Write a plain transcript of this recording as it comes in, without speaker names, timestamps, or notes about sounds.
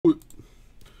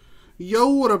Yo,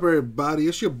 what up, everybody?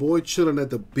 It's your boy chilling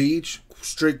at the beach,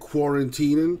 straight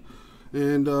quarantining,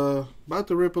 and about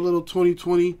to rip a little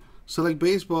 2020 Select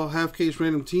Baseball half case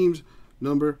random teams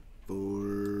number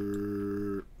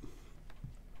 4.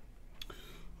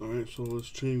 Alright, so let's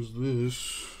change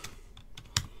this.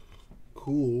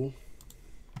 Cool.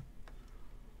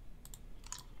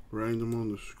 Random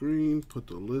on the screen, put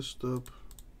the list up.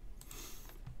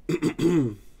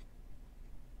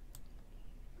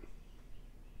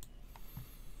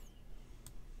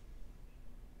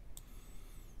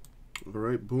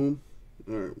 Alright, boom.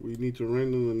 Alright, we need to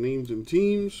random the names and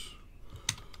teams.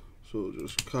 So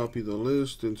just copy the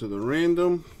list into the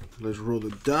random. Let's roll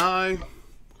the die.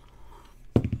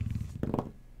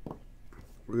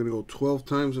 We're going to go 12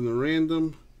 times in the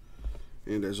random.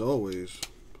 And as always,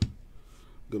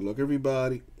 good luck,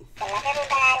 everybody.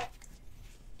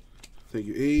 Thank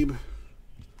you, Abe.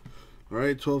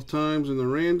 Alright, 12 times in the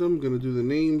random. Going to do the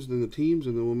names, then the teams,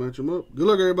 and then we'll match them up. Good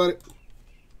luck, everybody.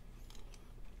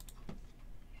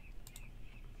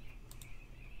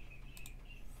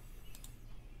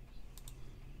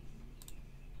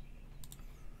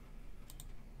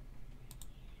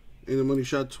 And the money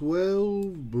shot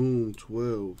 12. Boom,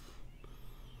 12.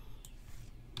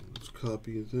 Let's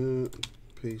copy that.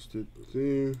 Paste it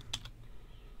there.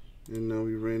 And now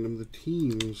we random the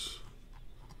teams.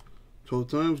 12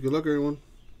 times. Good luck, everyone.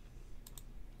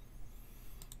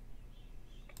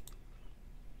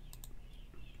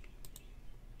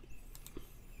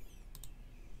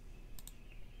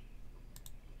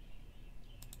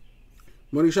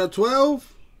 Money shot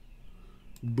 12.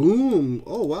 Boom.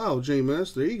 Oh, wow,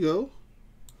 J-Mass. There you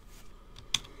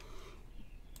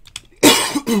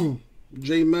go.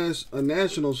 J-Mass, a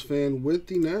Nationals fan with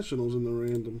the Nationals in the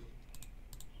random.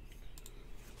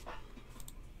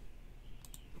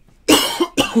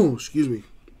 Excuse me.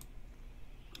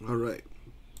 All right.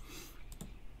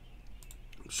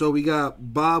 So we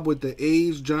got Bob with the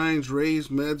A's, Giants, Rays,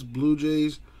 Mets, Blue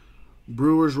Jays,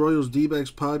 Brewers, Royals,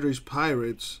 D-backs, Padres,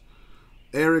 Pirates.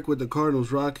 Eric with the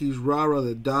Cardinals, Rockies, Rara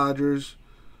the Dodgers,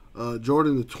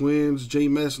 Jordan the Twins,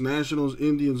 J-Mess, Nationals,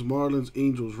 Indians, Marlins,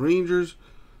 Angels, Rangers,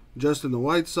 Justin the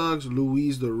White Sox,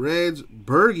 Louise the Reds,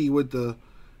 Bergie with the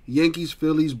Yankees,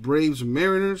 Phillies, Braves,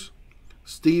 Mariners,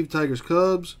 Steve Tigers,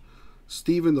 Cubs,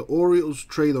 Steven the Orioles,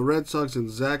 Trey the Red Sox, and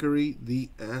Zachary the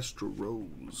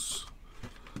Astros.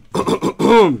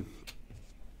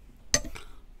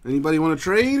 Anybody want to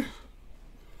trade?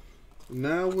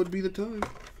 Now would be the time.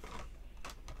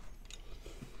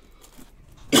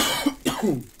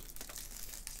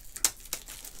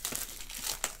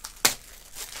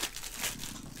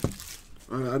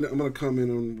 I'm going to come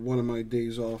in on one of my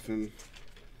days off and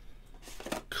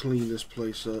clean this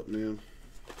place up, man.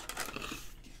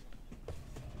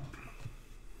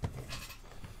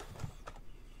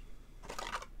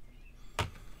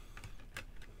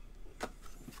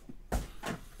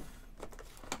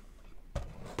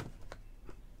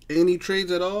 Any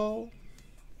trades at all?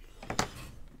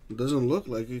 Doesn't look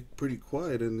like it. Pretty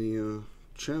quiet in the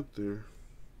chat there.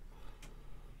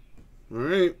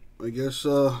 Alright, I guess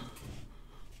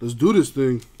let's do this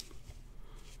thing.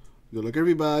 Good luck,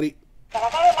 everybody.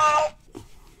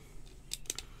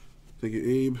 Thank you,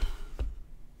 Abe.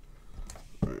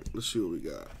 Alright, let's see what we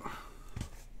got.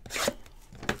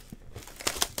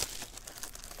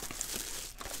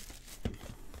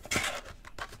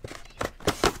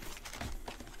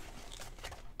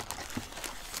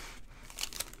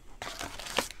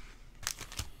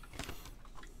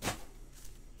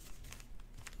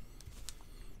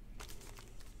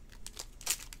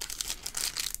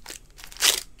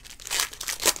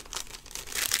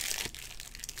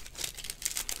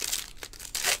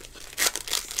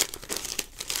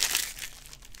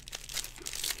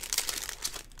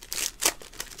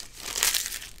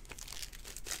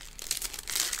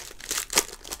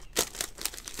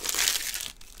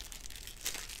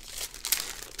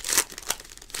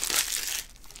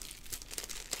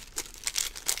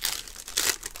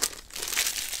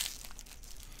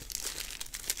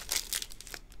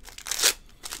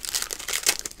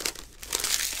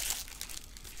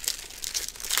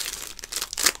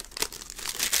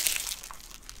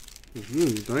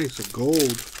 Nice, a gold.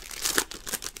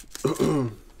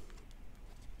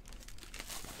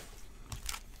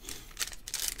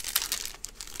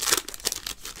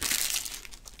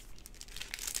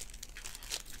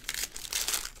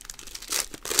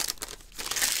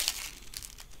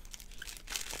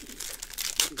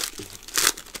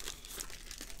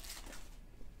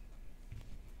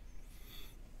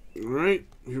 All right,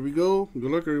 here we go.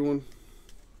 Good luck, everyone.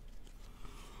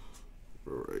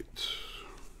 All right.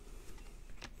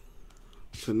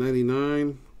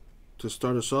 /99, to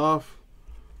start us off,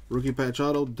 rookie patch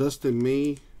auto, Dustin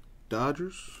May,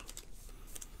 Dodgers.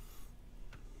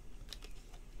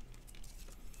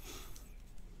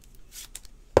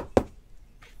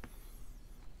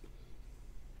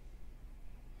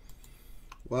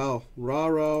 Wow,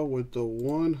 rah-rah with the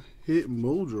one-hit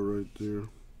mojo right there.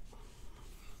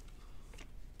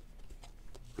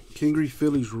 Kingery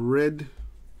Phillies red.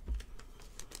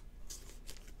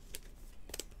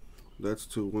 That's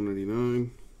to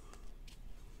 199.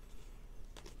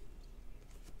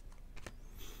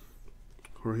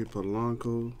 Jorge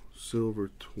Polanco,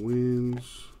 Silver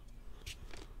Twins.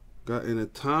 Got an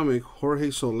atomic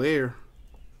Jorge Soler,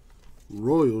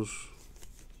 Royals.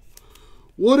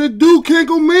 What it do,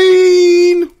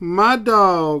 Kinkle my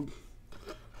dog.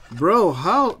 Bro,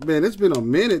 how, man, it's been a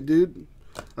minute, dude.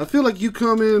 I feel like you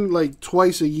come in like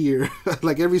twice a year,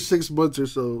 like every 6 months or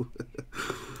so.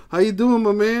 How you doing,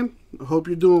 my man? I hope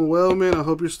you're doing well, man. I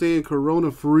hope you're staying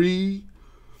corona-free.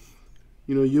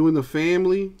 You know, you and the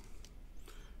family.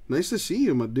 Nice to see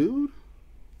you, my dude.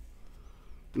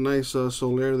 Nice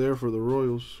Soler there for the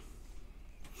Royals.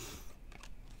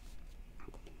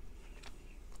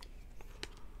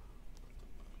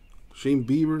 Shane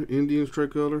Bieber, Indians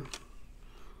tricolor.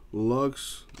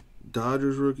 Lux,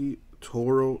 Dodgers rookie.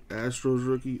 Toro, Astros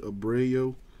rookie.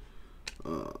 Abreu,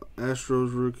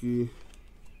 Astros rookie.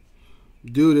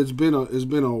 Dude, it's been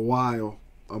a while,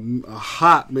 a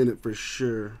hot minute for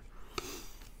sure.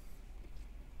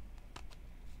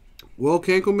 Well,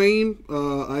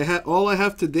 Cankle all I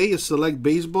have today is Select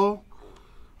Baseball.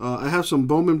 I have some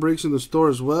Bowman breaks in the store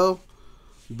as well,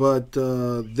 but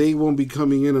they won't be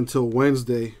coming in until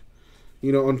Wednesday.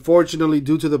 You know, unfortunately,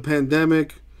 due to the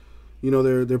pandemic, you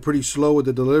know, they're pretty slow with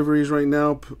the deliveries right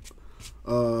now.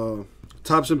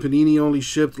 Topps and Panini only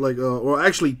shipped like, or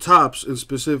actually Topps in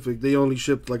specific, they only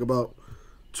shipped like about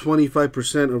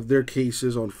 25% of their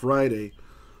cases on Friday.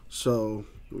 So,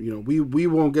 you know, we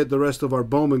won't get the rest of our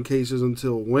Bowman cases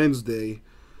until Wednesday.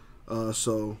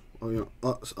 So, you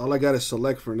know, all I got is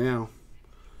Select for now.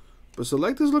 But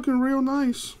Select is looking real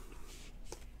nice.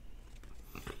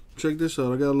 Check this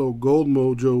out. I got a little gold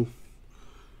mojo.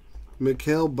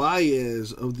 Miguel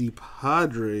Baez of the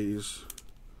Padres.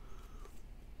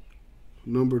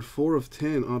 Numbered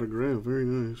 4/10 autograph. Very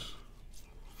nice.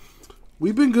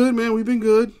 We've been good, man. We've been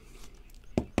good.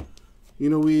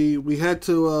 You know, we had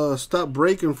to stop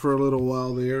breaking for a little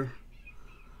while there.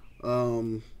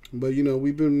 But you know,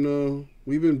 we've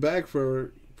been back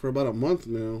for about a month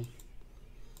now.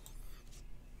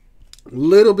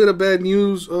 Little bit of bad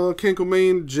news,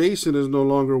 Kinkle Jason is no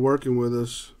longer working with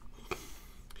us.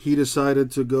 He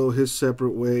decided to go his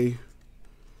separate way.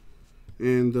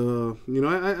 And, you know,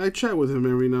 I chat with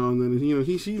him every now and then. You know,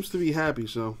 he seems to be happy,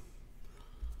 so.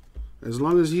 As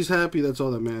long as he's happy, that's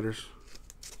all that matters.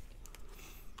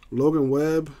 Logan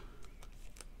Webb.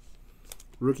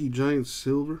 Rookie Giants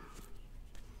Silver.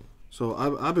 So,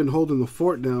 I've been holding the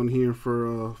fort down here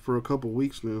for a couple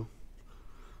weeks now.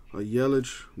 A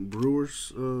Yelich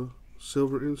Brewers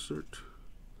silver insert.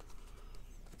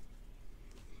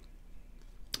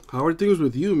 How are things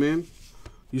with you, man?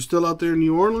 You still out there in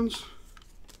New Orleans?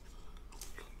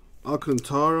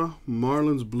 Alcantara,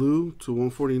 Marlins blue to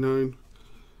 149.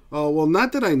 Oh, well,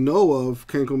 not that I know of,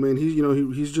 Kinkle. He's, you know,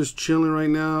 he's just chilling right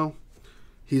now.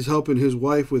 He's helping his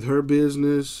wife with her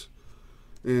business,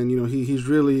 and you know, he's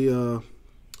really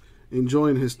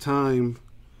enjoying his time,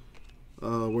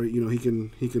 where you know he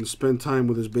can spend time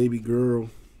with his baby girl.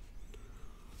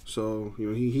 So you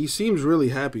know, he seems really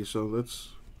happy. So that's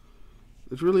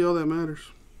really all that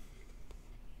matters.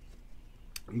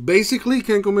 Basically,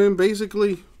 Kinkle,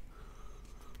 basically.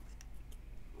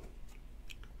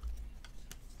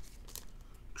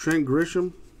 Trent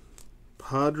Grisham,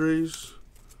 Padres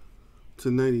to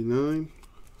 99.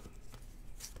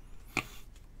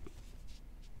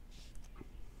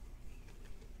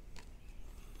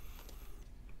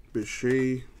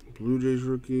 Bichet, Blue Jays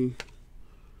rookie.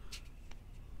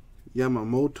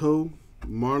 Yamamoto,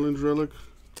 Marlins relic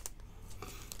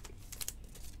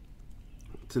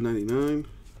to 99.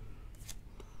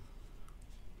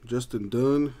 Justin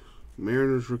Dunn,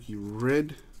 Mariners rookie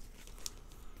red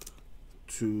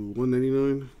to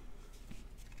 199.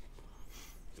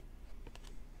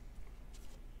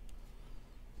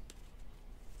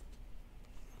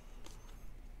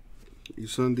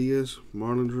 Isan Diaz,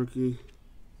 Marlins rookie.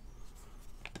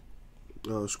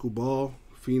 Scuball,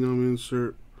 Phenom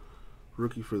insert,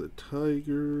 rookie for the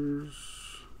Tigers.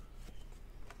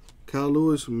 Cal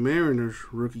Lewis, Mariners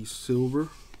rookie silver.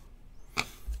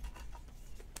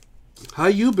 How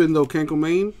you been though,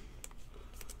 Kinkle?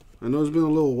 I know it's been a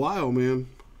little while, man.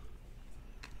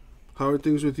 How are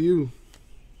things with you?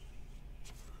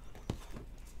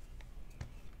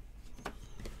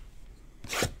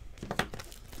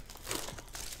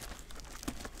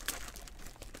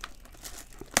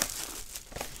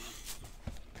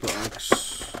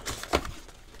 Box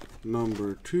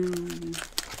number 2.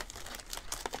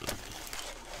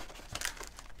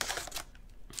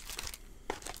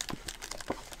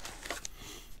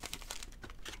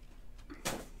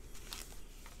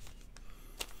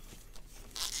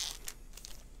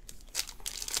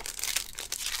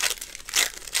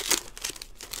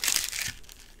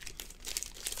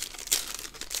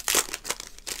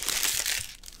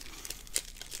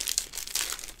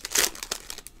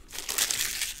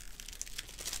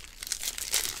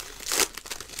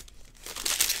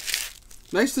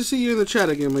 Nice to see you in the chat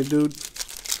again, my dude.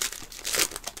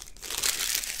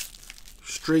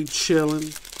 Straight chilling.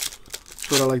 That's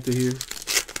what I like to hear.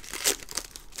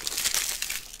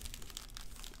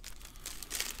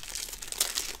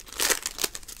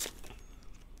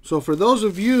 So for those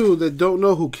of you that don't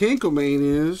know who Cankoman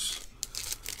is,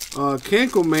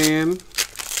 Cankoman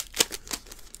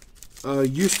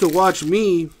used to watch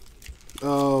me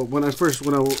when I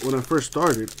first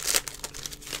started.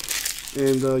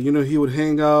 And, you know, he would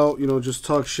hang out, you know, just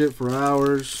talk shit for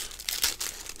hours.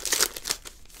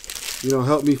 You know,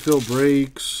 help me fill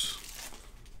breaks.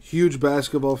 Huge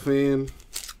basketball fan.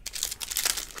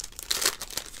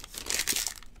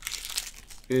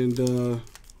 And,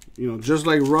 you know, just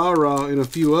like Rah-Rah and a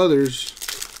few others,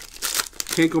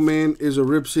 Cankoman is a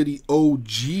Rip City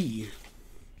OG.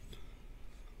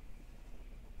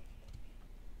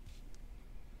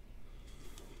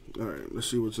 Alright, let's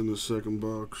see what's in the second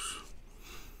box.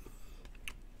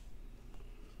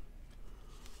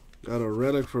 Got a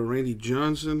relic for Randy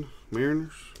Johnson,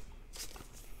 Mariners.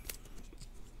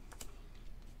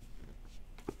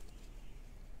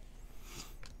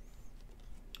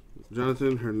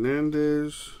 Jonathan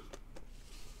Hernandez,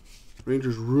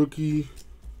 Rangers rookie,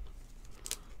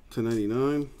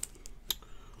 /99.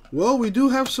 Well, we do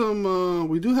have some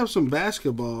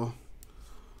basketball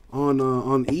on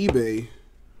eBay.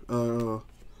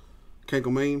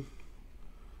 Cankoman.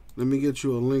 Let me get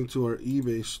you a link to our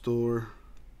eBay store.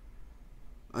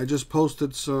 I just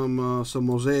posted some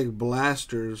Mosaic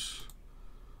Blasters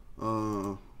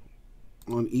on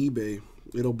eBay.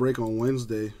 It'll break on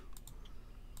Wednesday.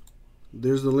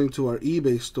 There's the link to our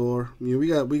eBay store. I mean, we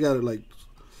got like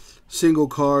single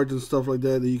cards and stuff like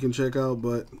that you can check out.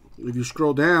 But if you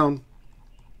scroll down,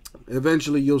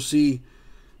 eventually you'll see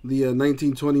the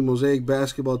 1920 Mosaic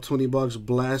Basketball 20 bucks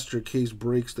blaster case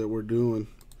breaks that we're doing.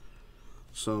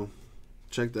 So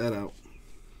check that out.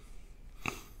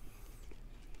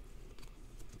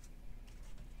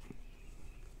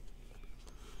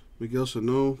 Miguel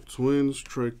Sano, Twins,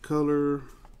 tricolor,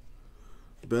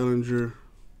 Bellinger,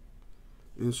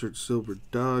 insert silver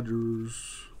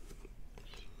Dodgers,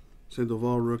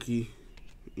 Sandoval rookie,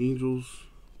 Angels.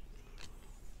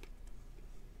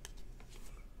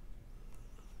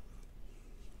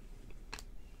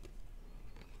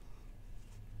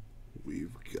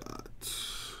 We've got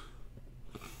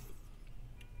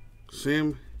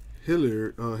Sam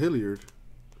Hilliard.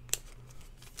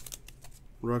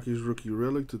 Rockies rookie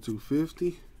relic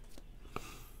 /250.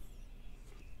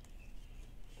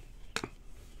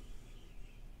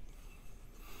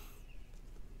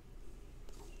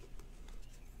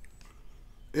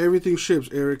 Everything ships,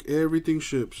 Eric. Everything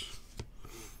ships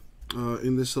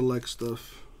in this select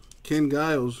stuff. Ken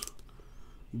Giles,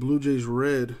 Blue Jays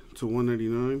red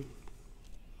 /199.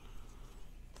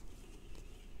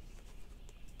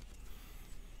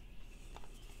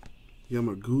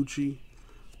 Yamaguchi,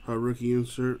 hot rookie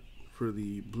insert for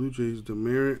the Blue Jays.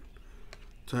 Demerit,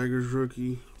 Tigers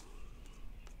rookie.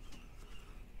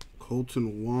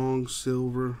 Colton Wong,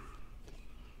 silver.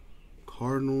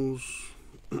 Cardinals.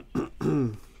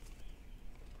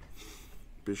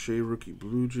 Bichet rookie,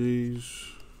 Blue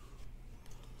Jays.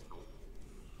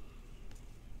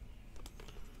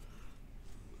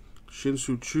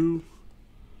 Shin-Soo Choo,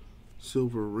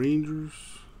 silver, Rangers.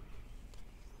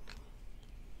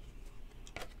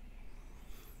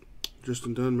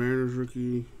 Justin Dunn, Mariners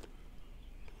rookie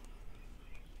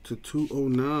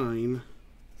 /209.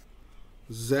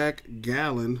 Zach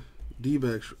Gallen,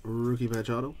 D-backs rookie patch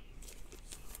auto.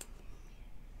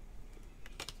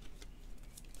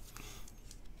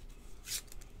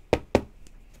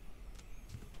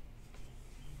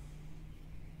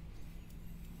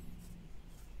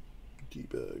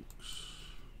 D-backs.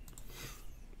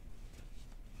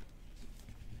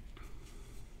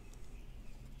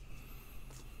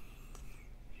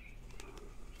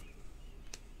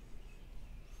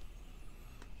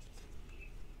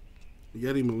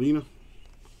 Yeti Molina.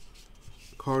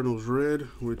 Cardinals red,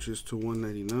 which is to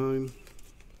 199.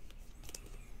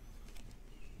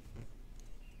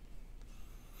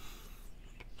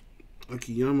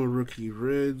 Akiyama rookie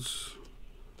reds.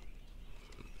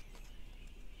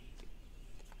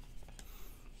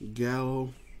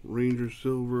 Gallo Ranger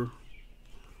silver.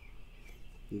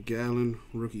 Gallon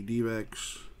rookie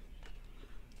D-backs.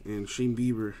 And Shane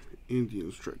Bieber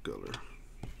Indians tricolor.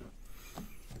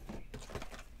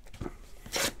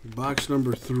 Box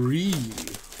number 3.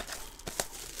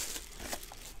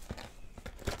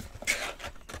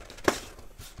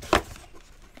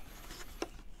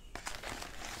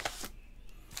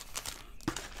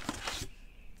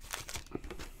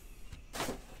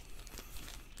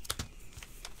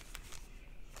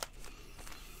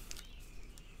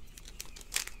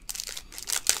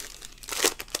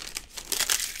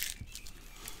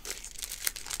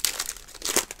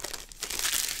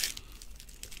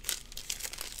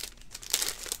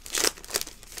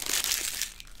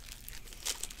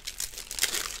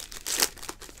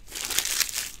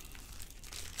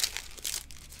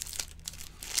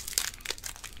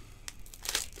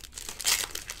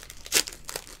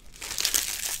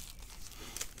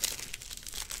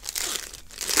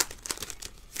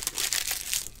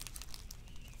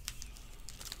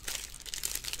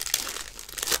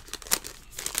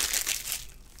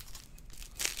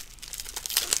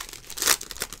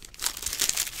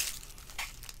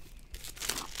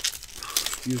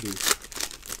 Excuse me.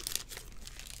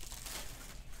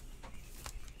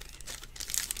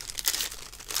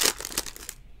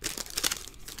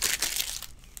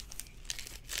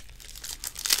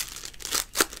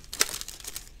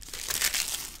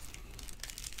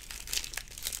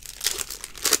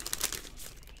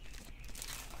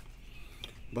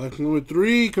 Box number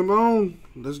 3, come on.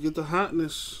 Let's get the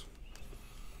hotness.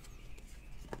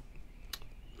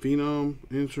 Phenom,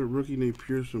 insert rookie Nate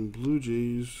Pearson, Blue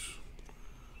Jays.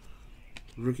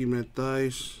 Rookie Matt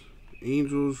Thaiss,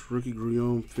 Angels. Rookie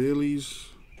Guillaume, Phillies.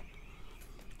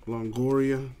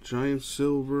 Longoria, Giants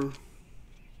silver.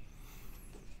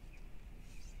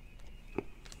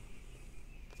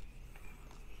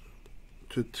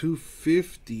 To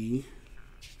 250,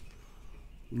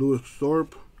 Lewis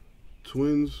Thorpe,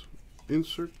 Twins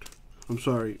insert. I'm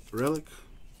sorry, relic.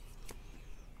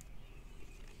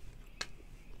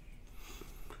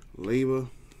 Leyva,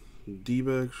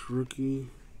 D-backs rookie.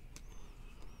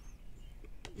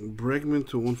 Bregman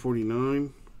to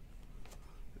 149.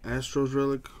 Astros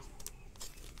relic.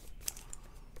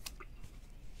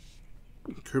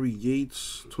 Kirby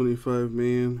Yates,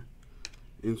 25-man.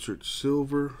 Insert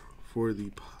silver for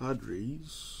the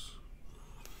Padres.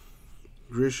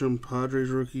 Grisham, Padres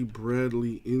rookie.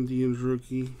 Bradley, Indians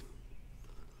rookie.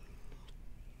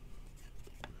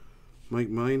 Mike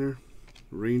Minor,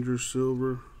 Rangers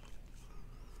silver.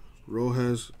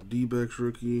 Rojas, D-backs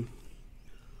rookie.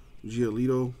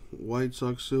 Giolito, White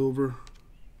Sox silver.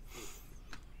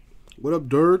 What up,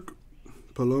 Dirk?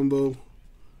 Palumbo,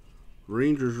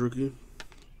 Rangers rookie.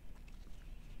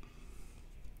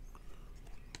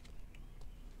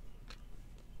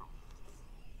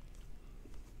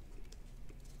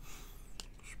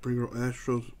 Springer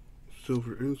Astros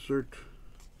silver insert.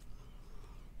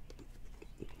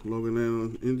 Logan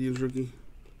Allen, Indians rookie.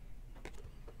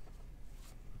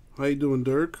 How you doing,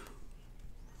 Dirk?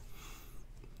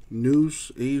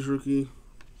 Noose, A's rookie.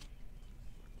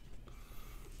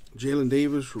 Jalen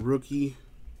Davis, rookie.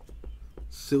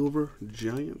 Silver,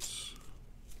 Giants.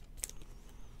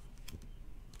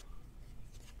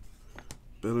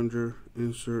 Bellinger,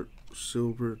 insert,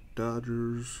 silver,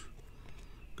 Dodgers.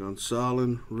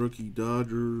 Gonsolin, rookie,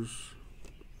 Dodgers.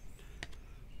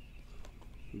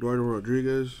 Eduardo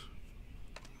Rodriguez,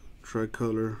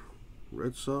 tricolor,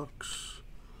 Red Sox.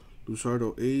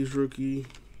 Luzardo, A's rookie.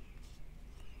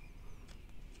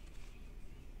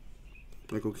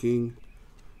 Michael King,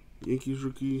 Yankees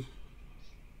rookie.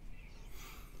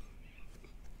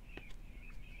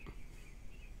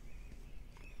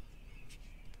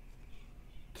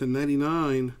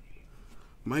 /99,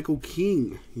 Michael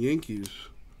King, Yankees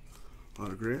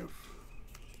autograph.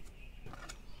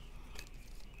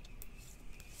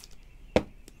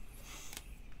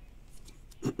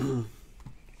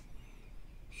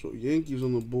 So Yankees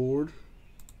on the board.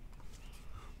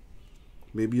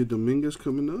 Maybe a Dominguez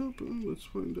coming up. Let's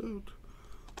find out.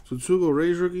 So Tsugo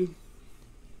Rays rookie.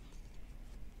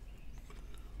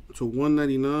 So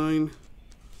 199.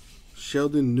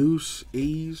 Sheldon Noose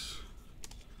A's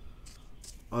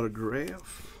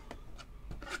autograph.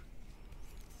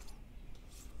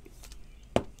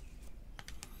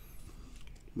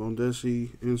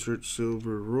 Mondesi insert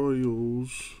silver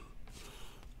Royals.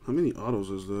 How many autos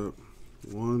is that?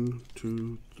 1,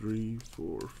 2, 3,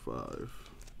 4, 5.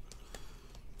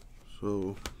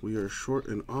 So we are short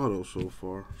in auto so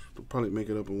far. We'll probably make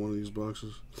it up in one of these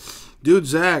boxes. Dude,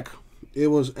 Zach, it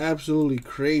was absolutely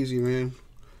crazy, man.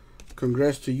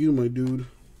 Congrats to you, my dude.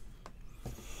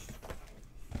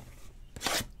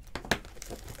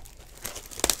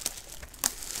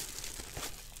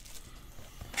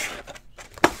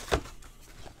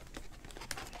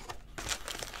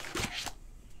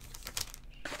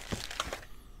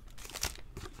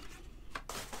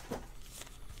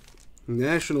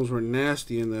 Nationals were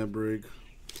nasty in that break.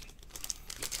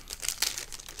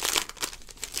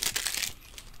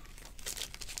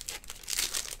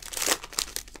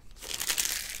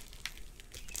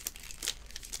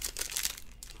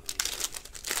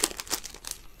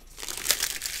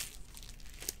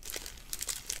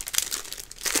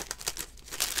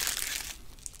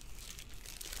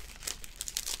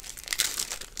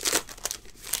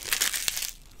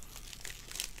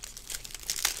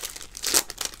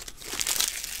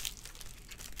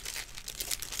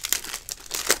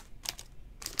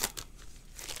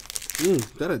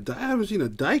 I haven't seen a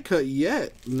die cut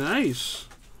yet. Nice.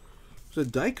 There's a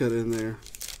die cut in there.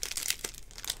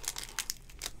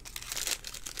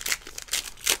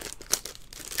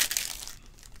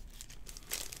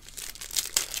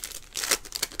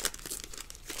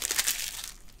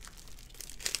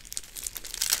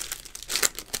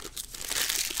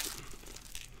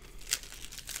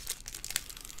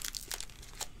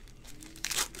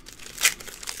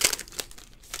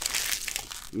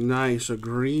 Nice, a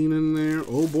green in there.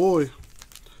 Oh boy,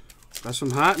 got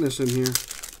some hotness in here.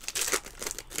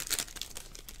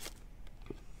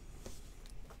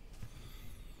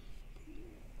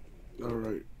 All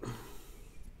right.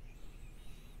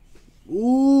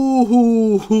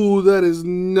 Ooh, that is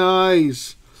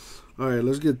nice. All right,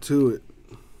 let's get to it.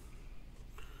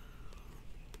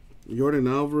 Jordan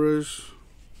Alvarez,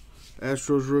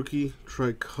 Astros rookie,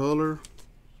 tricolor.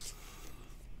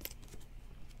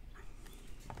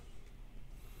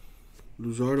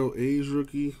 Luzardo A's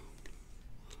rookie.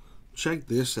 Check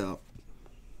this out.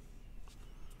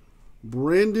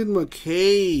 Brendan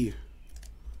McKay.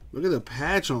 Look at the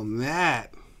patch on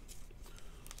that.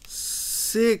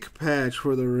 Sick patch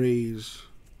for the Rays.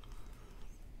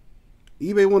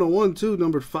 eBay 101 too,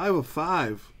 numbered 5 of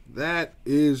 5. That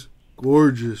is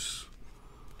gorgeous.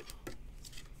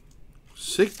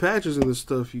 Sick patches in this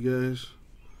stuff, you guys.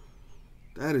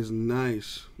 That is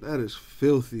nice. That is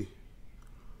filthy.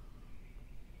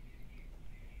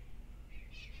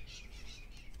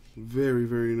 Very,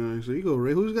 very nice. There you go,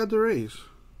 Ray. Who's got the Rays?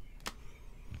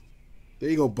 There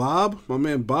you go, Bob. My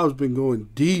man Bob's been going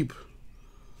deep.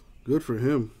 Good for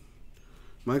him.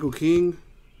 Michael King,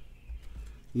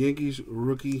 Yankees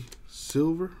rookie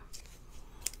silver.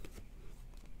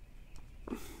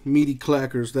 Meaty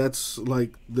Clackers. That's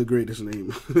like the greatest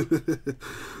name.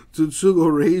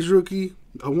 Tsutsugo Rays rookie.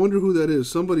 I wonder who that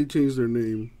is. Somebody changed their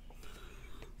name.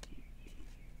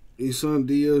 Isan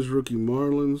Diaz rookie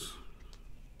Marlins.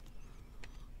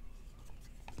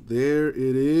 There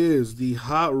it is. The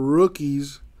Hot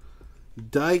Rookies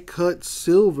die cut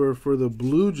silver for the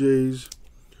Blue Jays.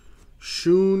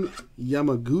 Shun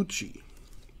Yamaguchi.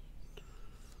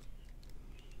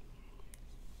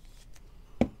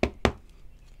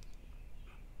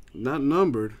 Not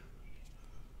numbered,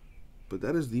 but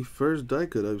that is the first die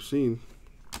cut I've seen.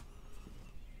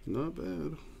 Not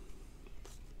bad.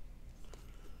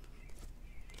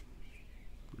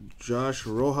 Josh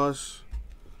Rojas,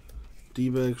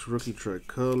 D-backs rookie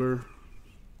tricolor.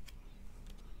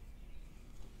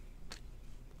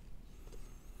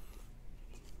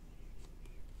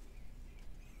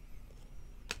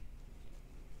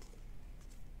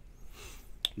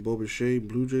 Bo Bichette,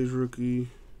 Blue Jays rookie.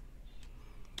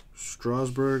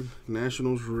 Strasburg,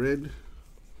 Nationals red,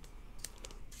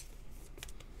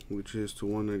 which is to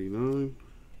 199.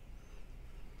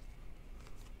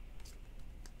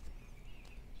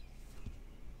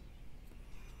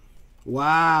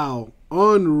 Wow,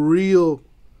 unreal.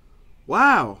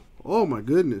 Wow, oh my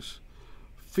goodness.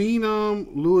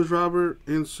 Phenom, Luis Robert,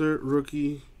 insert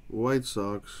rookie, White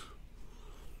Sox.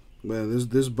 Man,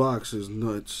 this box is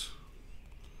nuts.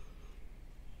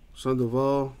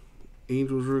 Sandoval,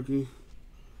 Angels rookie.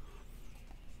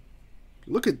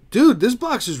 Look at, dude, this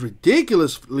box is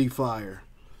ridiculously fire.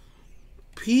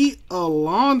 Pete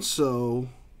Alonso,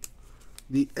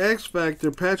 the X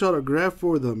Factor patch autograph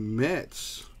for the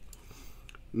Mets.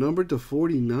 Numbered to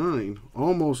 49.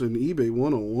 Almost an eBay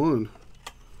 101.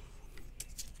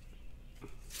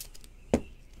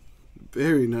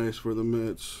 Very nice for the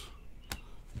Mets.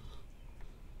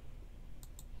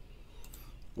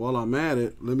 while I'm at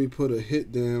it, let me put a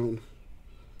hit down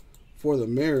for the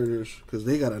Mariners because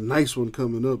they got a nice one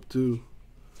coming up too.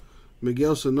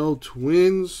 Miguel Sano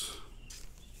Twins,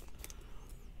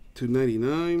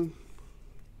 299.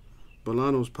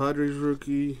 Bolanos Padres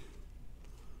rookie.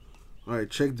 All right,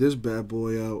 check this bad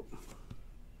boy out.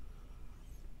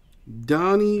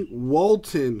 Donnie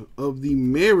Walton of the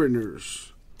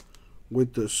Mariners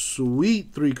with the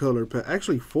sweet 3-color pack.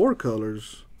 Actually, 4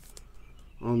 colors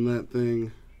on that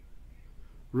thing.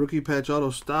 Rookie patch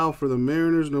auto style for the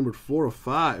Mariners, numbered 4 of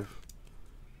 5.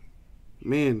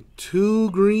 Man, 2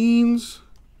 greens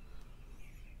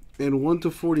and 1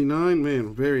 to 49.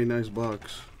 Man, very nice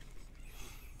box.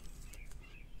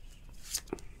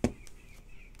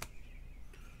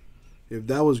 If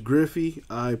that was Griffey,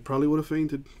 I probably would have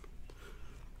fainted.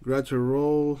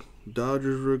 Gratterall,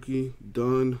 Dodgers rookie,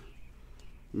 done.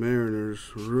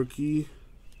 Mariners rookie,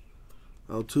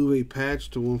 Altuve patch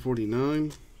to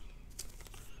 149.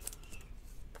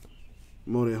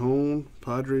 Morejon,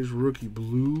 Padres rookie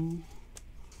blue.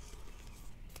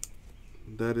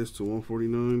 That is to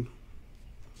 149.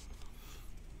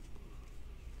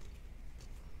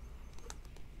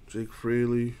 Jake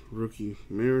Fraley, rookie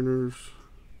Mariners.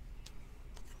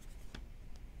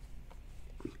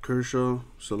 Kershaw,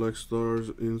 select stars,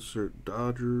 insert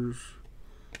Dodgers.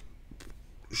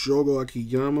 Shogo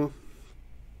Akiyama,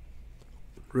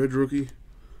 red rookie.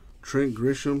 Trent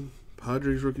Grisham,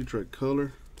 Padres rookie,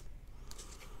 tricolor.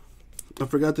 I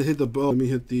forgot to hit the ball. Let me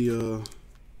hit the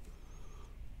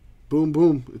boom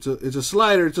boom. It's a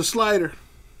slider. It's a slider.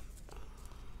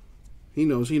 He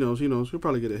knows. He'll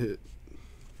probably get a hit.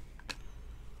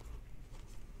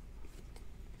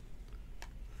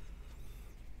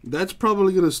 That's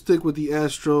probably going to stick with the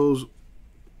Astros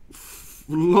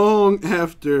long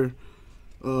after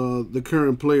the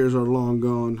current players are long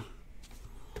gone.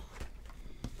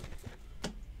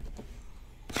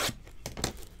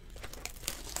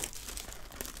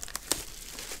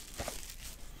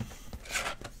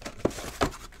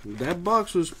 That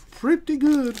box was pretty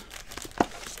good.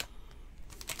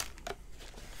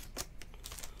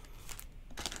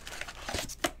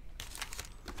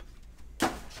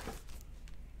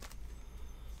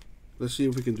 Let's see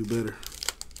if we can do better.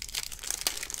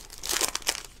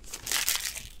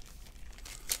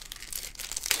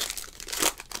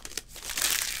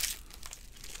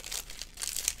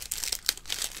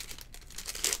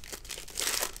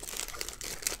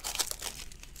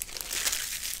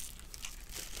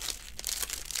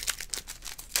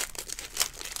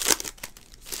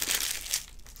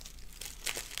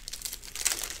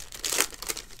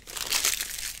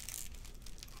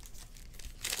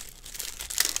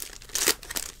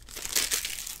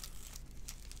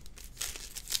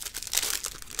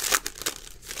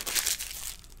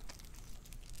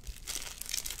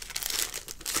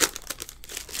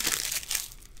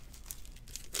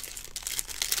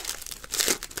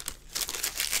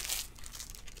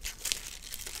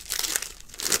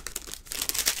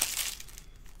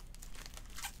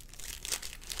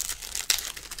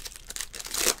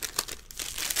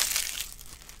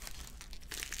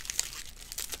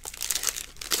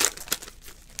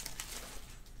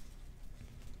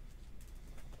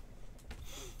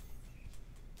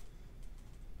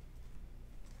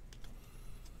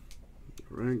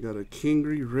 Right, got a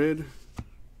Kingery red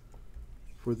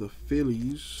for the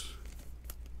Phillies.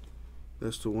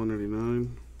 That's to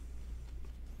 199.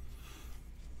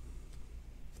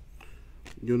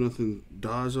 Jonathan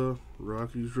Daza,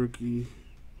 Rockies rookie.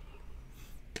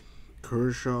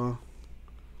 Kershaw,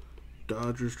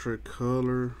 Dodgers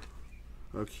tricolor.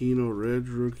 Aquino Reds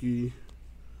rookie.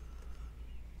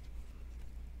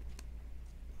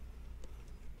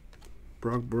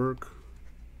 Brock Burke,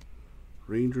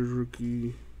 Rangers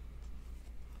rookie.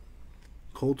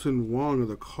 Colton Wong of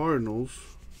the Cardinals.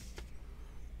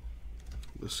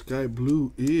 The sky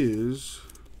blue is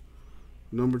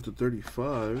numbered to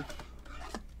 35.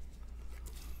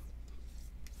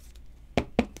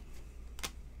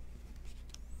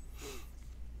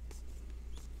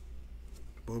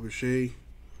 Bobichet,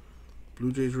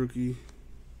 Blue Jays rookie.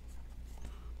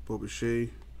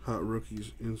 Bobichet, hot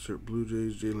rookies, insert Blue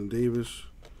Jays. Jalen Davis,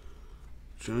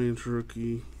 Giants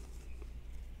rookie.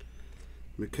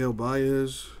 Mikael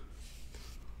Baez,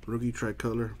 rookie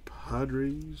tricolor,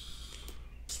 Padres.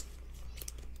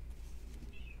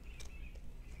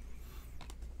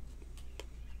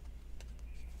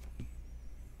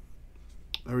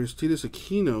 Aristides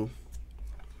Aquino,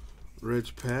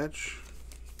 Reds patch,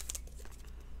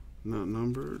 not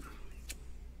numbered.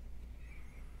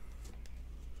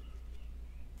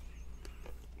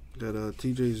 Got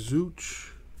TJ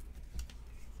Zeuch,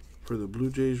 For the Blue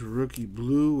Jays, rookie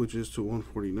blue, which is to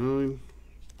 149.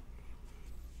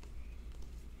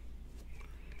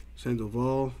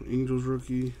 Sandoval, Angels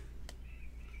rookie.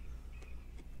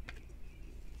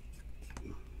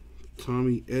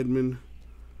 Tommy Edman,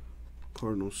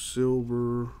 Cardinal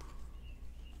silver.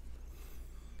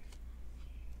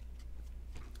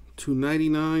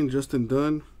 299, Justin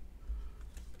Dunn,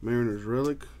 Mariners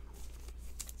relic.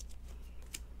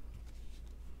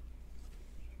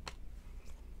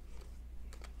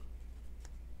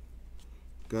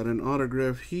 Got an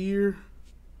autograph here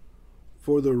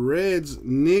for the Reds,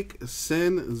 Nick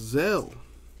Senzel.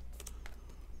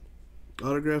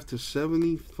 Autograph to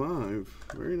 75.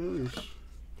 Very nice.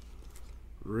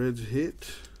 Reds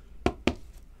hit.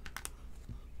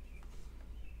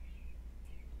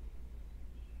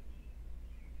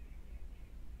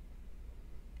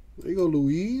 There you go,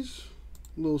 Louise.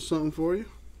 A little something for you.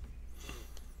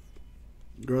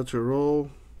 Gratterall.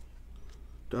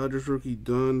 Dodgers rookie,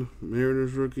 Dunn.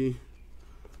 Mariners rookie.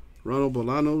 Ronald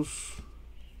Bolanos.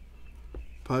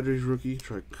 Padres rookie,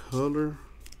 tricolor.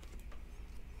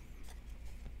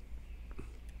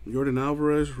 Jordan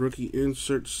Alvarez, rookie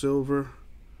insert silver.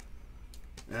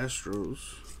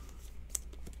 Astros.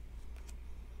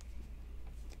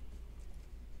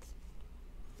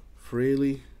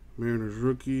 Fraley, Mariners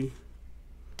rookie.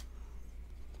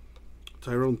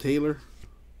 Tyrone Taylor,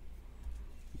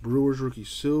 Brewers rookie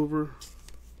silver.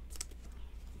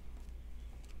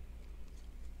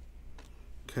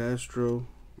 Castro,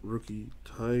 rookie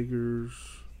Tigers.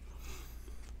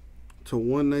 To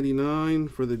 199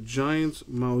 for the Giants,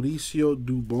 Mauricio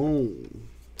Dubon.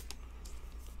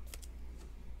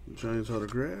 Giants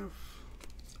autograph.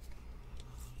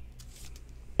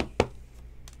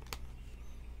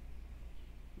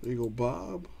 There you go,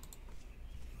 Bob.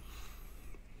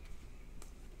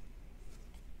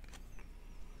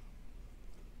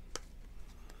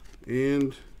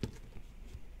 And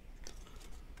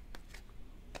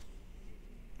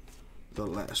the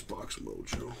last box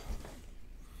mojo.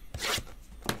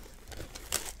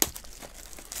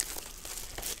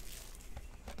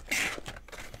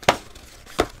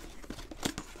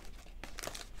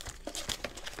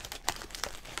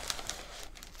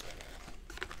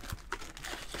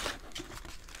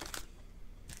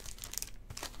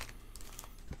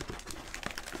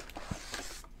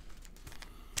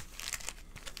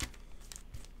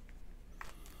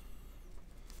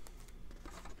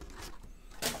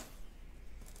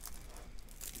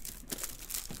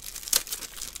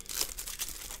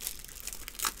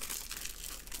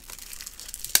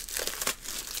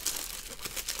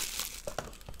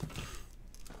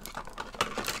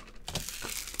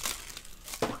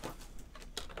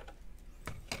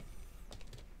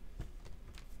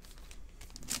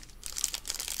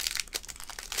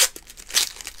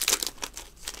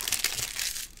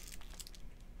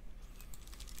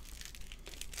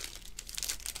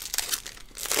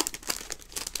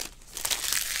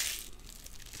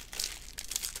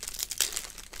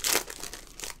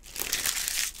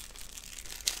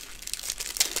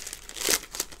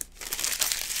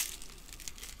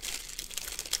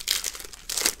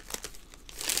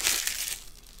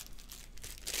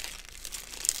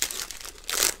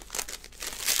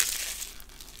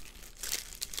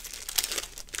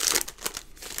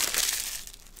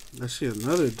 I see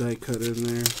another die cut in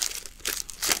there.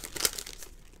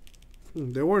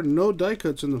 There were no die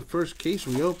cuts in the first case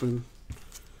we opened.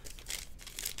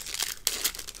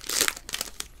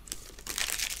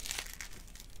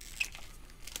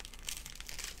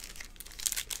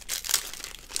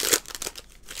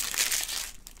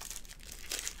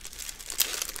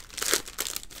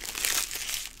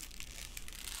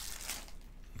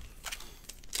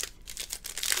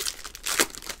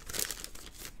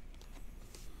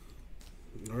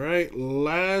 Alright,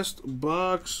 last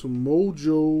box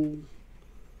mojo.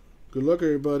 Good luck,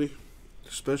 everybody.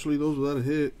 Especially those without a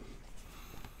hit.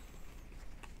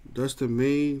 Dustin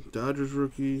May, Dodgers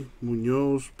rookie.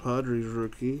 Munoz, Padres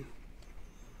rookie.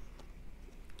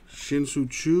 Shin-Soo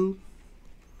Choo,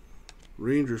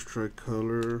 Rangers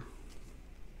tricolor.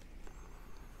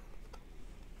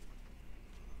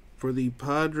 For the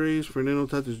Padres, Fernando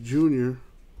Tatis Jr.,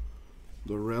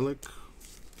 the relic.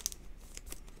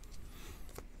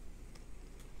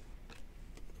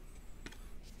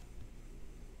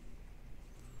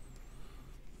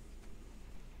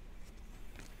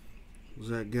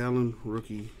 Zach Gallen,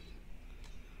 rookie.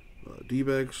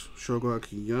 D-backs, Shogo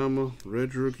Akiyama,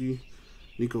 Reds rookie.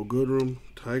 Nico Goodrum,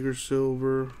 Tiger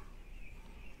silver.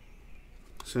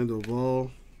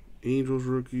 Sandoval, Angels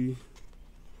rookie.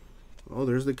 Oh,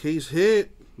 there's the case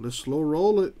hit. Let's slow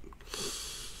roll it.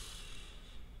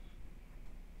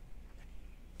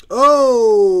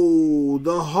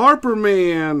 the Harper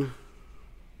man.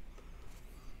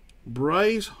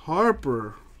 Bryce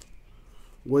Harper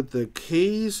with the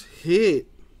case hit.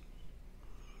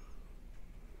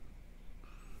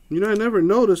 You know, I never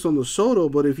noticed on the Soto,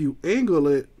 but if you angle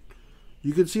it,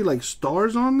 you can see like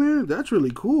stars on there. That's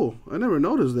really cool. I never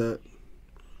noticed that.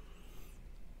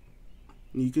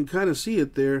 You can kind of see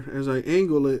it there as I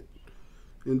angle it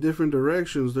in different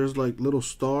directions. There's like little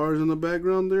stars in the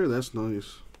background there. That's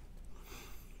nice.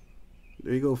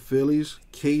 There you go, Phillies.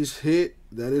 Case hit.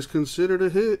 That is considered a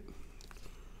hit.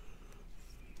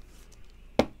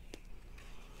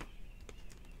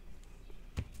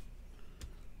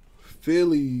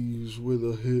 Phillies with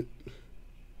a hit.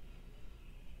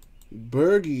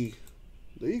 Bergie.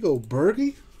 There you go,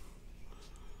 Bergie.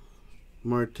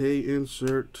 Marte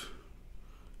insert.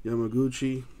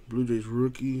 Yamaguchi, Blue Jays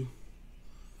rookie.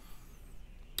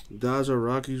 Daza,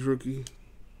 Rockies rookie.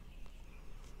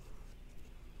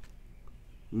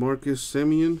 Marcus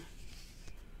Semien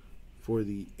for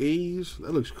the A's.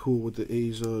 That looks cool with the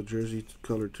A's jersey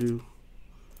color too.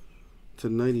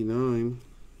 /99.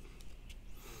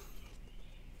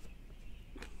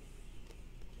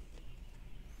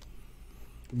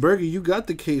 Bergie, you got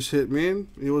the case hit, man.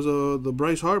 It was the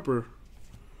Bryce Harper.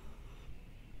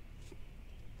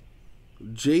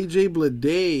 JJ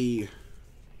Bleday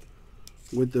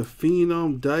with the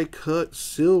Phenom die cut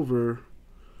silver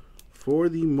for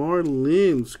the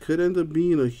Marlins. Could end up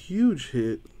being a huge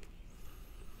hit.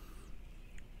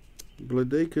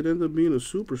 Bleday could end up being a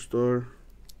superstar.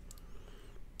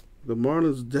 The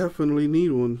Marlins definitely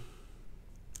need one.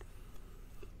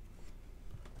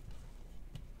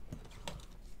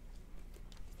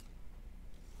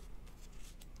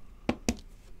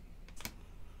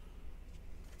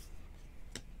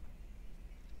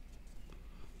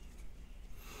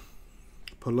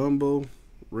 Palumbo,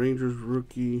 Rangers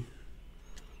rookie.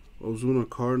 Ozuna,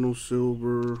 Cardinals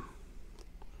silver.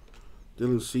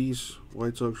 Dylan Cease,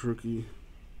 White Sox rookie.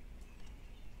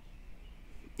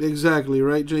 Exactly,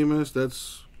 right, JMS?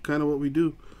 That's kind of what we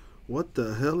do. What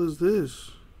the hell is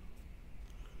this?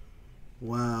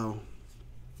 Wow.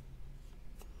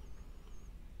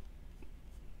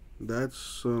 That's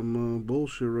some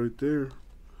bullshit right there.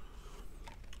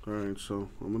 Alright, so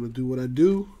I'm going to do what I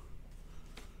do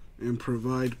and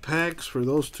provide packs for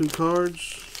those two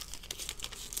cards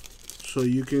so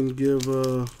you can give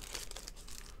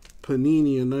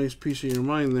Panini a nice piece of your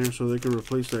mind there so they can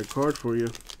replace that card for you.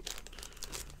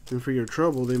 And for your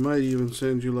trouble, they might even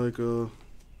send you like an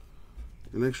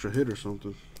extra hit or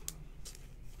something.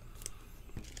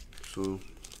 So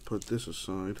put this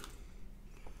aside.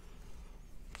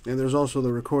 And there's also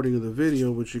the recording of the video,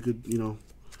 which you could, you know,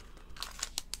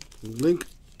 link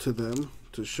to them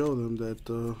to show them that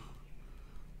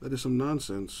that is some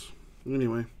nonsense.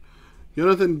 Anyway,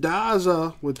 Jonathan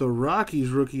Daza with the Rockies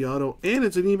rookie auto, and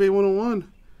it's an eBay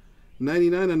 101,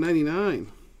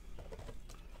 99/99.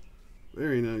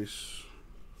 Very nice.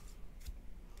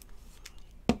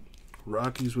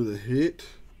 Rockies with a hit.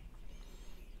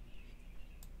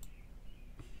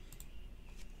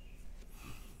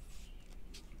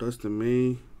 Dustin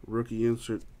May, rookie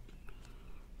insert.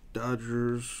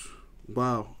 Dodgers.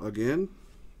 Wow, again?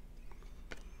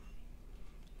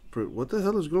 What the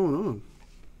hell is going on?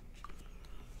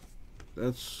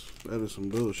 That is some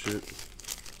bullshit.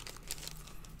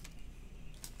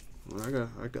 Well,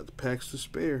 I got the packs to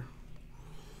spare.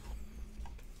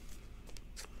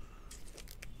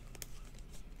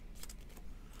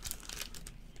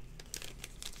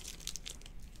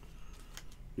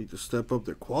 Need to step up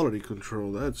their quality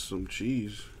control. That's some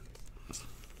cheese.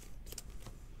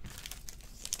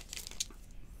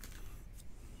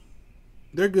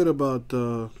 They're good about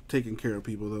taking care of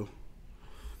people, though.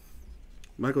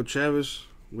 Michael Chavis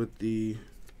with the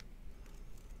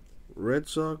Red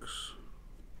Sox.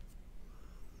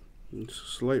 It's a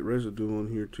slight residue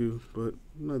on here, too, but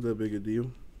not that big a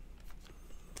deal.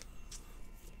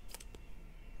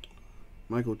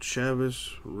 Michael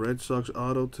Chavis, Red Sox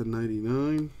auto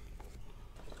 /99.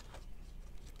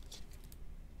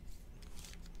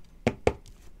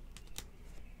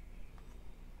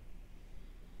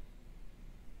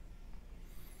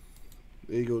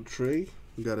 There you go, Trey.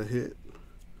 You got a hit.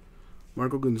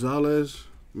 Marco Gonzalez,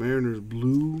 Mariners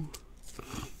blue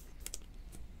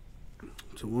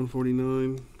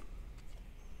 /149.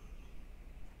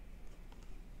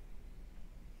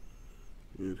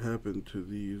 It happened to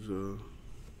these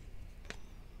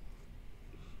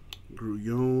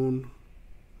Grullon,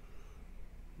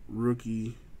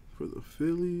 rookie for the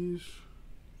Phillies.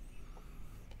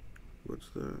 What's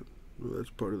that? Well, that's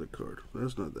part of the card.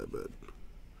 That's not that bad.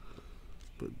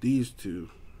 But these two,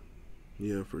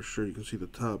 Yeah, for sure. You can see the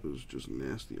top is just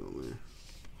nasty on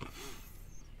there.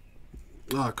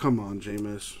 Ah, come on,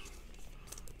 Jameis.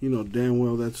 You know damn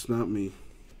well that's not me.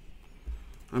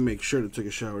 I make sure to take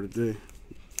a shower today.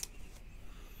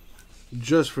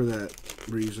 Just for that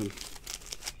reason.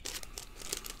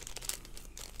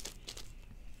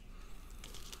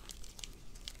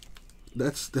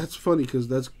 That's funny because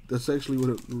that's actually what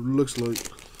it looks like.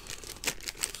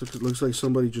 It looks like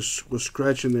somebody just was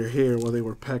scratching their hair while they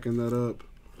were packing that up.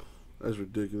 That's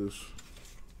ridiculous.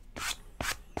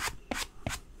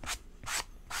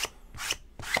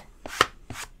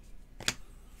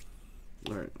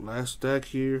 Alright, last stack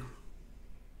here.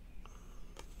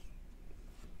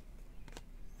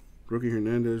 Rookie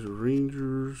Hernandez,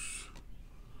 Rangers.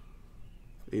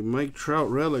 A Mike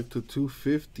Trout relic to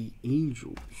 250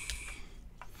 Angels.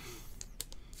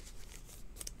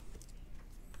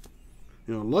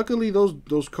 You know, luckily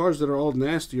those cards that are all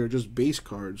nasty are just base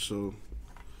cards, so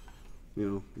you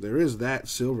know, there is that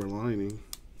silver lining.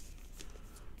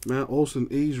 Matt Olson,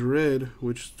 A's red,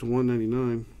 which is to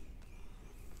 199.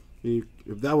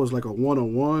 If that was like a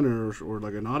 101 or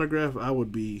like an autograph, I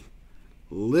would be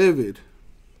livid.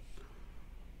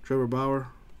 Trevor Bauer,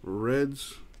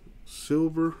 Reds,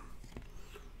 silver.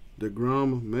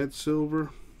 DeGrom, Mets, silver.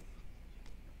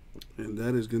 And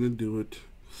that is going to do it.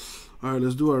 All right,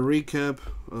 let's do our recap,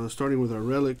 starting with our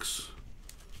relics.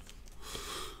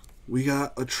 We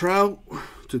got a Trout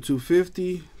to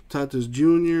 250. Tatis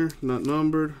Jr., not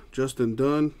numbered. Justin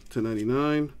Dunn to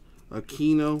 99.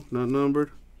 Aquino, not numbered.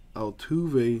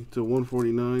 Altuve to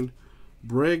 149.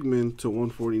 Bregman to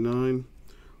 149.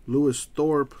 Lewis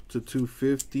Thorpe to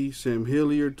 250. Sam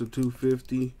Hilliard to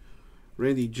 250.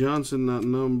 Randy Johnson, not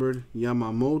numbered.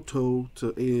 Yamamoto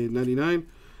to 99.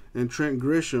 And Trent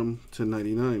Grisham to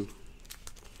 99.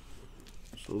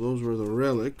 So those were the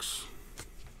relics.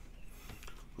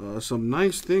 Some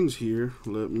nice things here.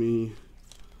 Let me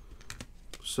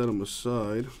set them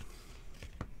aside.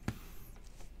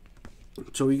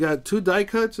 So we got 2 die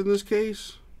cuts in this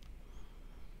case.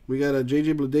 We got a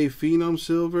JJ Bleday Phenom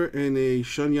Silver and a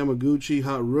Shun Yamaguchi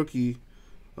Hot Rookie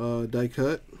die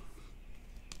cut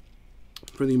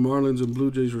for the Marlins and Blue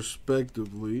Jays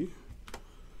respectively.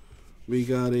 We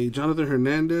got a Jonathan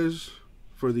Hernandez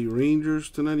for the Rangers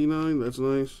to 99. That's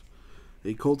nice.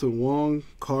 A Colton Wong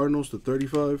Cardinals to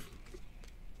 35.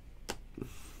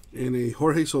 And a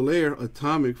Jorge Soler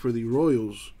Atomic for the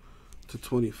Royals to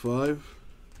 25.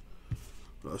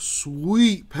 A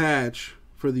sweet patch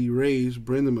for the Rays,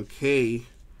 Brendan McKay,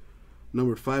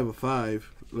 number 5/5,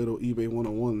 little eBay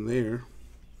 101 there.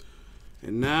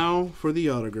 And now for the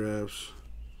autographs.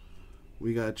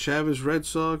 We got Chavez Red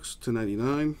Sox to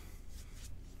 99.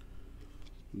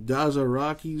 Daza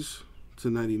Rockies to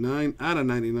 99, out of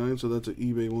 99, so that's an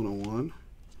eBay 101.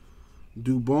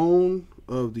 Dubon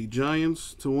of the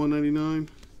Giants to 199.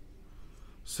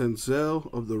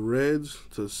 Senzel of the Reds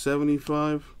to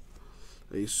 75.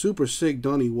 A super sick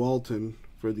Donnie Walton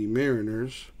for the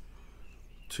Mariners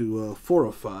to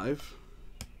 4/5.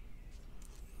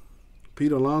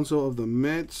 Pete Alonso of the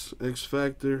Mets, X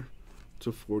Factor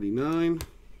to 49.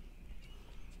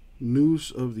 Noose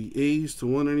of the A's to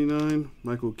 199.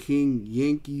 Michael King,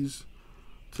 Yankees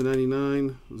to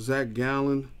 99. Zach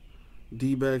Gallen,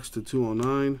 D-backs to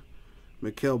 209.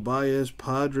 Miguel Baez,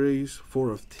 Padres,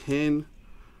 4/10.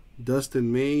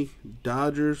 Dustin May,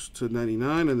 Dodgers to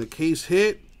 99. And the case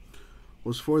hit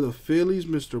was for the Phillies,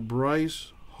 Mr.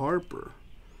 Bryce Harper.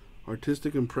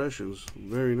 Artistic Impressions.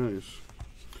 Very nice.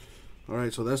 All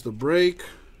right, so that's the break.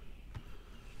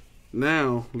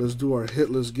 Now, let's do our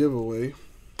hitless giveaway.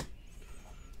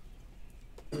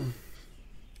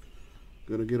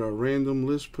 Gonna get our random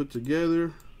list put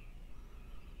together.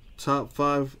 Top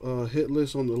 5 hit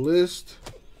list on the list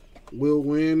will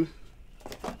win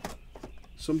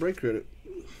some break credit.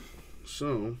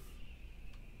 So,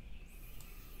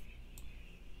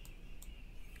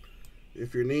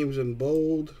 if your name's in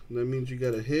bold, that means you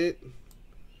got a hit.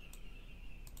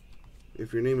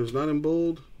 If your name is not in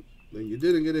bold, then you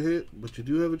didn't get a hit, but you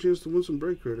do have a chance to win some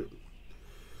break credit.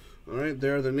 All right,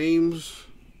 there are the names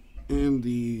in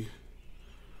the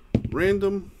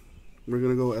random. We're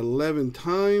going to go 11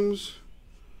 times.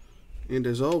 And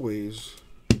as always,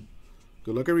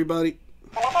 good luck, everybody.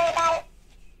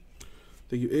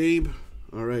 Thank you, Abe.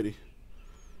 Alrighty.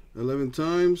 11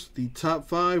 times. The top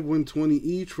 5 win 20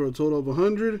 each for a total of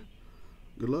 100.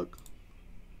 Good luck.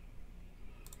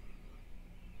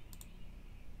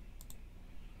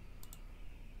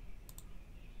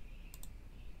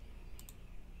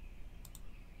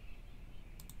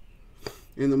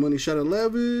 And the money shot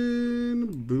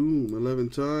 11. Boom. 11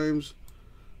 times.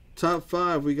 Top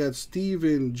 5, we got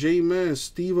Steven, J-Man,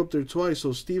 Steve up there twice.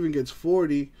 So Steven gets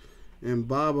 40 and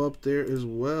Bob up there as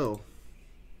well.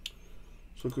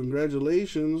 So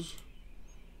congratulations.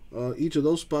 Each of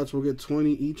those spots will get 20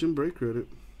 each in break credit.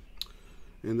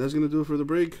 And that's going to do it for the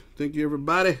break. Thank you,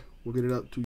 everybody. We'll get it out to you.